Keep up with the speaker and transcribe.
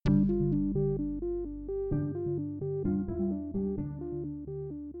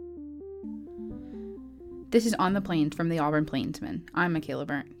This is On the Plains from the Auburn Plainsman. I'm Michaela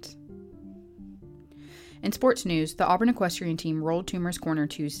Burns. In sports news, the Auburn equestrian team rolled Toomer's Corner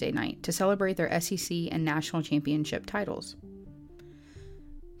Tuesday night to celebrate their SEC and national championship titles.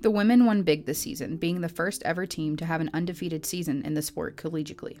 The women won big this season, being the first ever team to have an undefeated season in the sport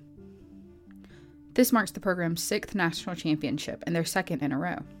collegiately. This marks the program's 6th national championship and their 2nd in a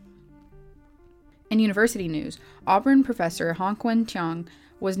row. In university news, Auburn professor Hongwen Chiang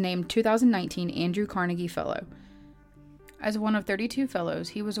was named 2019 Andrew Carnegie Fellow. As one of 32 fellows,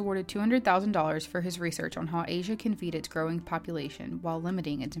 he was awarded $200,000 for his research on how Asia can feed its growing population while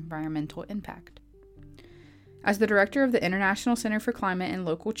limiting its environmental impact. As the director of the International Center for Climate and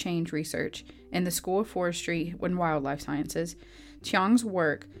Local Change Research in the School of Forestry and Wildlife Sciences, Chiang's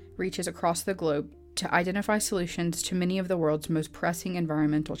work reaches across the globe to identify solutions to many of the world's most pressing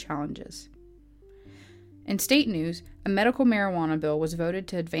environmental challenges. In state news, a medical marijuana bill was voted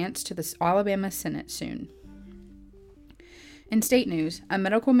to advance to the Alabama Senate soon. In state news, a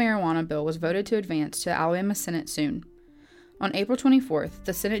medical marijuana bill was voted to advance to the Alabama Senate soon. On April 24th,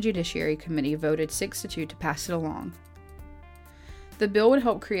 the Senate Judiciary Committee voted 6-2 to pass it along. The bill would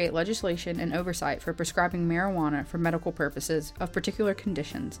help create legislation and oversight for prescribing marijuana for medical purposes of particular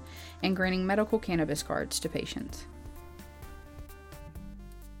conditions and granting medical cannabis cards to patients.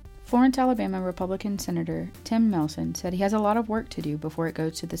 Florence, Alabama Republican Senator Tim Melson said he has a lot of work to do before it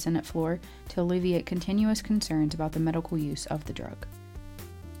goes to the Senate floor to alleviate continuous concerns about the medical use of the drug.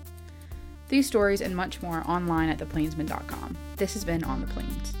 These stories and much more online at theplainsman.com. This has been On the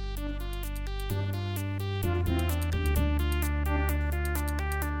Plains.